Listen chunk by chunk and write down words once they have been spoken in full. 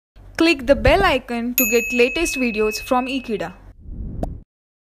Click the bell icon to get latest videos from Ekeeda.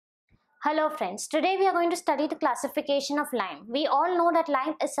 Hello friends, today we are going to study the classification of lime. We all know that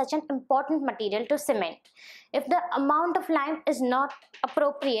lime is such an important material to cement. If the amount of lime is not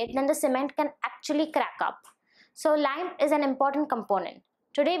appropriate, then the cement can actually crack up. So lime is an important component.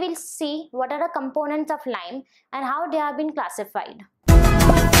 Today we'll see what are the components of lime and how they have been classified.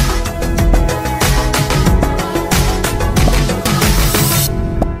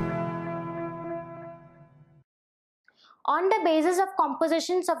 On the basis of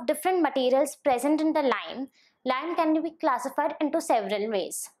compositions of different materials present in the lime, lime can be classified into several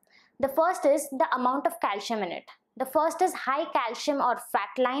ways. The first is the amount of calcium in it. The first is high calcium or fat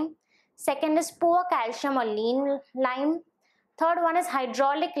lime. Second is poor calcium or lean lime. Third one is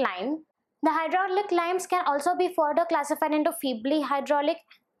hydraulic lime. The hydraulic limes can also be further classified into feebly hydraulic,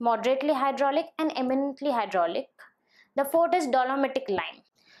 moderately hydraulic, and eminently hydraulic. The fourth is dolomitic lime.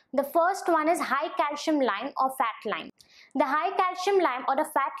 The first one is high calcium lime or fat lime. The high calcium lime or the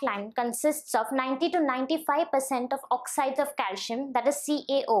fat lime consists of 90 to 95% of oxides of calcium, that is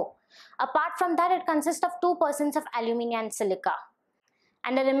CaO. Apart from that, it consists of 2% of alumina and silica.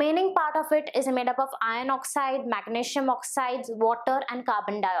 And the remaining part of it is made up of iron oxide, magnesium oxides, water and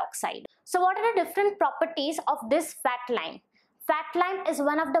carbon dioxide. So what are the different properties of this fat lime? Fat lime is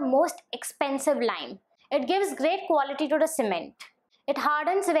one of the most expensive lime. It gives great quality to the cement. It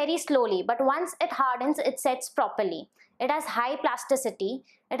hardens very slowly, but once it hardens, it sets properly. It has high plasticity,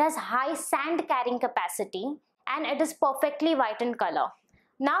 it has high sand carrying capacity, and it is perfectly white in color.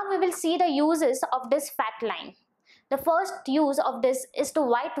 Now we will see the uses of this fat lime. The first use of this is to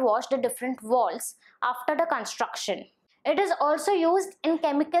whitewash the different walls after the construction. It is also used in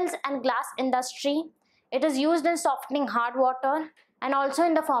chemicals and glass industry. It is used in softening hard water and also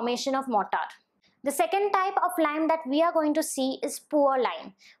in the formation of mortar. The second type of lime that we are going to see is poor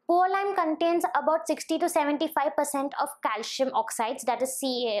lime. Poor lime contains about 60 to 75% of calcium oxides, that is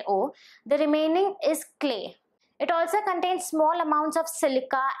CaO. The remaining is clay. It also contains small amounts of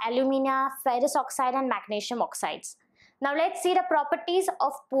silica, alumina, ferrous oxide and magnesium oxides. Now let's see the properties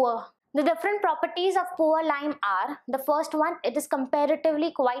of poor. The different properties of poor lime are: the first one, it is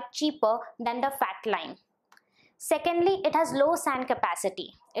comparatively quite cheaper than the fat lime. Secondly, it has low sand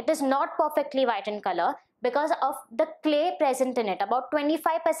capacity. It is not perfectly white in color because of the clay present in it. About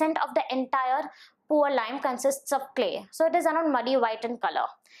 25% of the entire poor lime consists of clay. So it is around muddy white in color,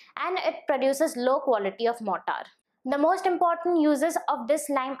 and it produces low quality of mortar. The most important uses of this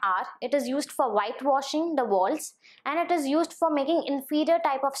lime are: it is used for whitewashing the walls, and it is used for making inferior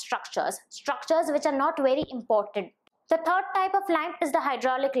type of structures which are not very important. The third type of lime is the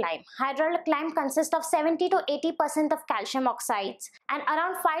hydraulic lime. Hydraulic lime consists of 70 to 80% of calcium oxides and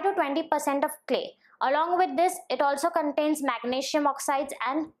around 5 to 20% of clay. Along with this, it also contains magnesium oxides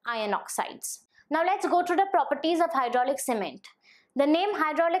and iron oxides. Now let's go through the properties of hydraulic cement. The name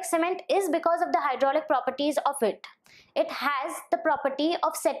hydraulic cement is because of the hydraulic properties of it. It has the property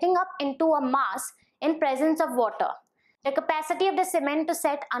of setting up into a mass in presence of water. The capacity of the cement to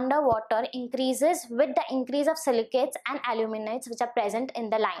set under water increases with the increase of silicates and aluminates which are present in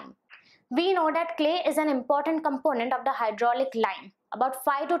the lime. We know that clay is an important component of the hydraulic lime. About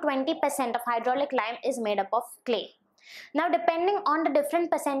 5 to 20% of hydraulic lime is made up of clay. Now, depending on the different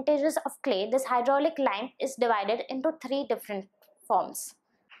percentages of clay, this hydraulic lime is divided into three different forms.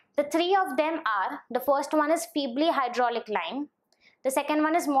 The three of them are: the first one is feebly hydraulic lime, the second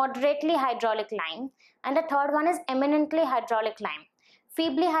one is moderately hydraulic lime, and the third one is eminently hydraulic lime.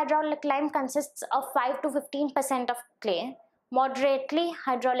 Feebly hydraulic lime consists of 5 to 15% of clay. Moderately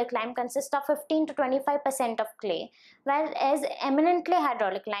hydraulic lime consists of 15 to 25% of clay, whereas eminently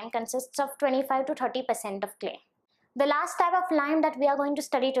hydraulic lime consists of 25 to 30% of clay. The last type of lime that we are going to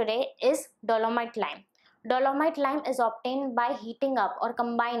study today is dolomite lime. Dolomite lime is obtained by heating up or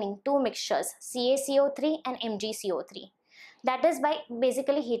combining two mixtures, CaCO3 and MgCO3. That is by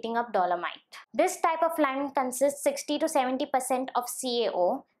basically heating up dolomite. This type of lime consists 60 to 70% of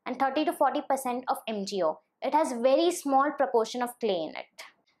CaO and 30 to 40% of MgO. It has very small proportion of clay in it.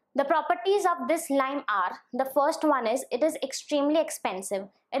 The properties of this lime are: the first one is it is extremely expensive.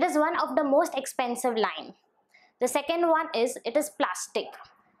 It is one of the most expensive lime. The second one is it is plastic.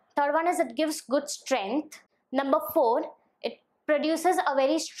 Third one is it gives good strength. Number 4, it produces a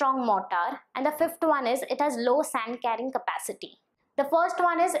very strong mortar, and the fifth one is it has low sand carrying capacity. The first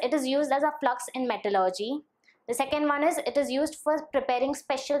one is it is used as a flux in metallurgy. The second one is it is used for preparing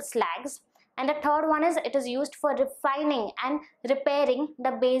special slags, and the third one is it is used for refining and repairing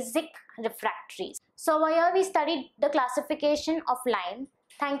the basic refractories. So here we studied the classification of lime.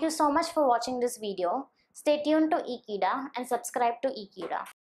 Thank you so much for watching this video. Stay tuned to Ekeeda and subscribe to Ekeeda.